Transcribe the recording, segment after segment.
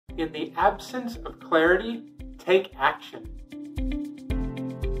In the absence of clarity, take action.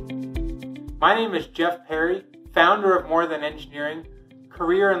 My name is Jeff Perry, founder of More Than Engineering,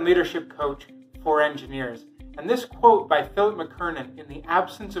 career and leadership coach for engineers. And this quote by Philip McKernan, in the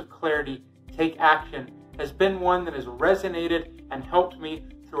absence of clarity, take action, has been one that has resonated and helped me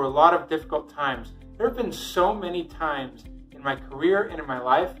through a lot of difficult times. There have been so many times in my career and in my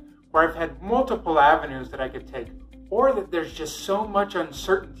life where I've had multiple avenues that I could take, or that there's just so much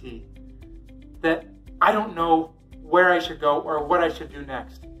uncertainty that I don't know where I should go or what I should do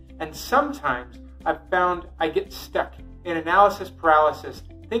next. And sometimes I've found I get stuck in analysis paralysis,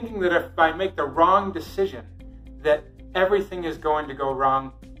 thinking that if I make the wrong decision, that everything is going to go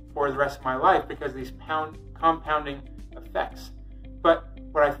wrong for the rest of my life because of these compounding effects. But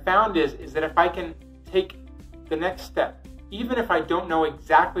what I found is that if I can take the next step, even if I don't know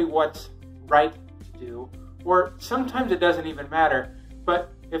exactly what's right to do, or sometimes it doesn't even matter,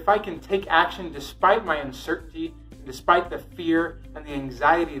 but if I can take action despite my uncertainty, despite the fear and the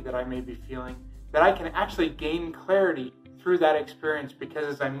anxiety that I may be feeling, that I can actually gain clarity through that experience, because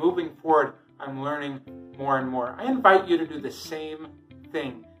as I'm moving forward, I'm learning more and more. I invite you to do the same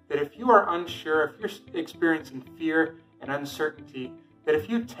thing, that if you are unsure, if you're experiencing fear and uncertainty, that if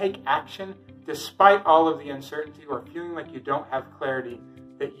you take action despite all of the uncertainty or feeling like you don't have clarity,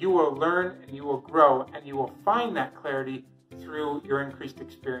 that you will learn and you will grow and you will find that clarity through your increased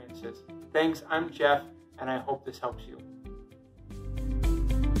experiences. Thanks, I'm Jeff, and I hope this helps you.